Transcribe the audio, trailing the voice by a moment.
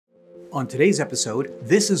On today's episode,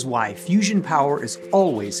 this is why fusion power is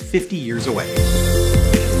always 50 years away.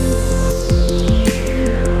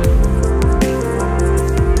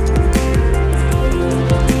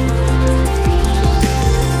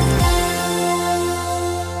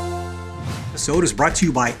 This episode is brought to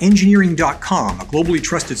you by engineering.com, a globally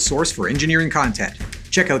trusted source for engineering content.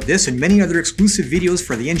 Check out this and many other exclusive videos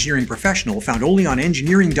for the engineering professional found only on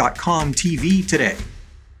engineering.com TV today.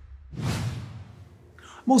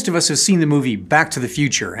 Most of us have seen the movie Back to the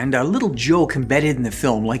Future, and a little joke embedded in the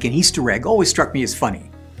film, like an Easter egg, always struck me as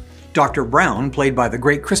funny. Dr. Brown, played by the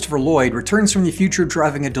great Christopher Lloyd, returns from the future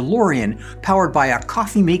driving a DeLorean powered by a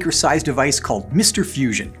coffee maker-sized device called Mr.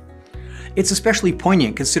 Fusion. It's especially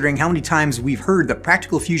poignant considering how many times we've heard that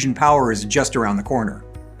practical fusion power is just around the corner.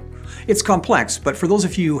 It's complex, but for those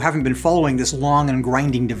of you who haven't been following this long and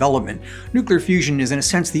grinding development, nuclear fusion is in a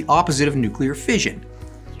sense the opposite of nuclear fission.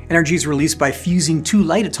 Energy is released by fusing two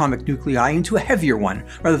light atomic nuclei into a heavier one,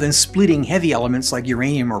 rather than splitting heavy elements like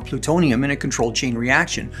uranium or plutonium in a controlled chain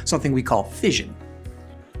reaction, something we call fission.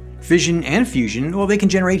 Fission and fusion, well, they can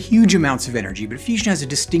generate huge amounts of energy, but fusion has a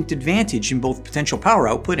distinct advantage in both potential power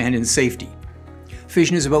output and in safety.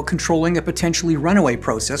 Fission is about controlling a potentially runaway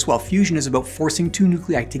process, while fusion is about forcing two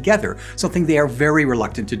nuclei together, something they are very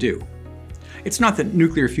reluctant to do. It's not that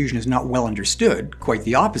nuclear fusion is not well understood, quite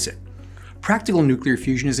the opposite. Practical nuclear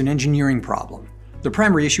fusion is an engineering problem. The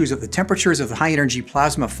primary issue is that the temperatures of the high-energy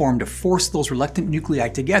plasma formed to force those reluctant nuclei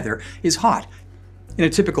together is hot. In a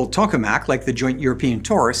typical tokamak, like the Joint European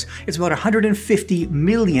Torus, it's about 150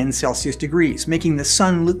 million Celsius degrees, making the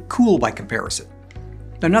sun look cool by comparison.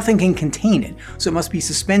 Now, nothing can contain it, so it must be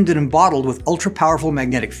suspended and bottled with ultra-powerful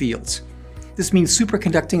magnetic fields. This means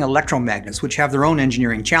superconducting electromagnets, which have their own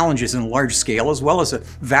engineering challenges on a large scale, as well as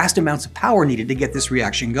vast amounts of power needed to get this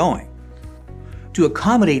reaction going. To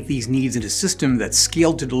accommodate these needs in a system that's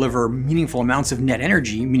scaled to deliver meaningful amounts of net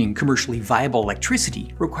energy, meaning commercially viable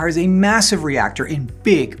electricity, requires a massive reactor in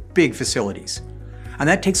big facilities. And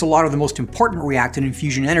that takes a lot of the most important reactant in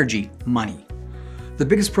fusion energy, money. The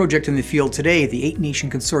biggest project in the field today, the 8-nation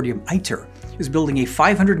consortium ITER, is building a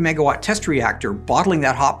 500 megawatt test reactor, bottling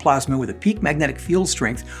that hot plasma with a peak magnetic field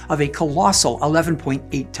strength of a colossal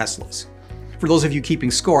 11.8 Teslas. For those of you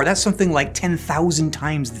keeping score, that's something like 10,000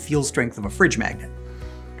 times the field strength of a fridge magnet.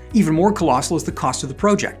 Even more colossal is the cost of the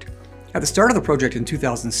project. At the start of the project in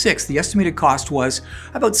 2006, the estimated cost was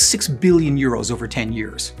about 6 billion euros over 10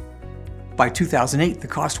 years. By 2008, the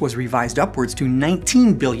cost was revised upwards to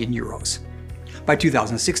 19 billion euros. By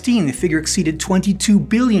 2016, the figure exceeded 22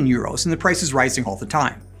 billion euros, and the price is rising all the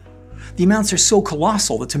time. The amounts are so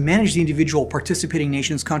colossal that to manage the individual participating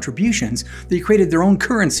nations' contributions, they created their own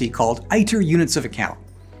currency called ITER units of account.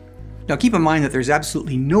 Now keep in mind that there's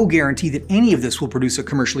absolutely no guarantee that any of this will produce a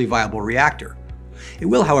commercially viable reactor. It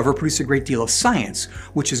will, however, produce a great deal of science,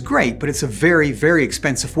 which is great, but it's a very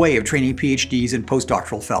expensive way of training PhDs and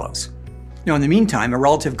postdoctoral fellows. Now in the meantime, a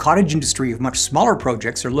relative cottage industry of much smaller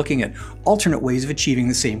projects are looking at alternate ways of achieving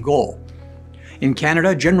the same goal. In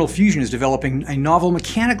Canada, General Fusion is developing a novel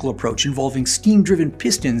mechanical approach involving steam-driven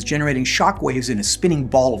pistons generating shock waves in a spinning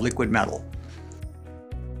ball of liquid metal.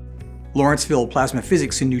 Lawrenceville Plasma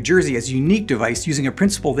Physics in New Jersey has a unique device using a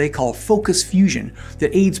principle they call focus fusion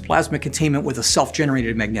that aids plasma containment with a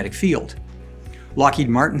self-generated magnetic field. Lockheed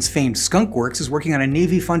Martin's famed Skunk Works is working on a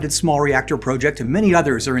Navy-funded small reactor project, and many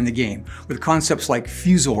others are in the game, with concepts like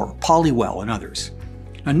Fusor, Polywell, and others.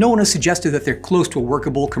 Now, no one has suggested that they're close to a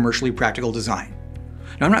workable, commercially practical design.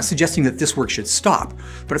 Now, I'm not suggesting that this work should stop,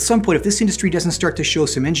 but at some point, if this industry doesn't start to show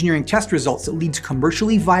some engineering test results that lead to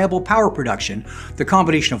commercially viable power production, the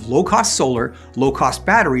combination of low-cost solar, low-cost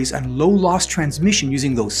batteries, and low-loss transmission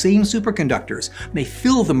using those same superconductors may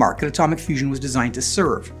fill the market atomic fusion was designed to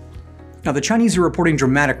serve. Now, the Chinese are reporting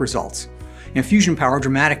dramatic results. In fusion power,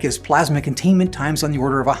 dramatic is plasma containment times on the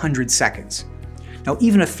order of 100 seconds. Now,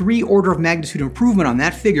 even a 3 order of magnitude improvement on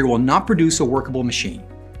that figure will not produce a workable machine.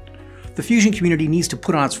 The fusion community needs to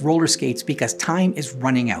put on its roller skates because time is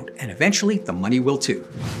running out, and eventually the money will too.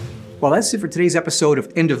 Well, that's it for today's episode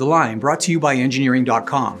of End of the Line, brought to you by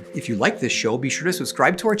engineering.com. If you like this show, be sure to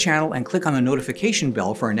subscribe to our channel and click on the notification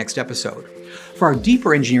bell for our next episode. For our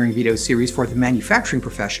deeper engineering video series for the manufacturing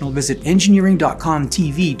professional, visit engineering.com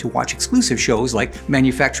TV to watch exclusive shows like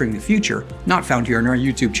Manufacturing the Future, not found here on our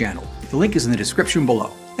YouTube channel. The link is in the description below.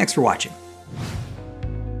 Thanks for watching.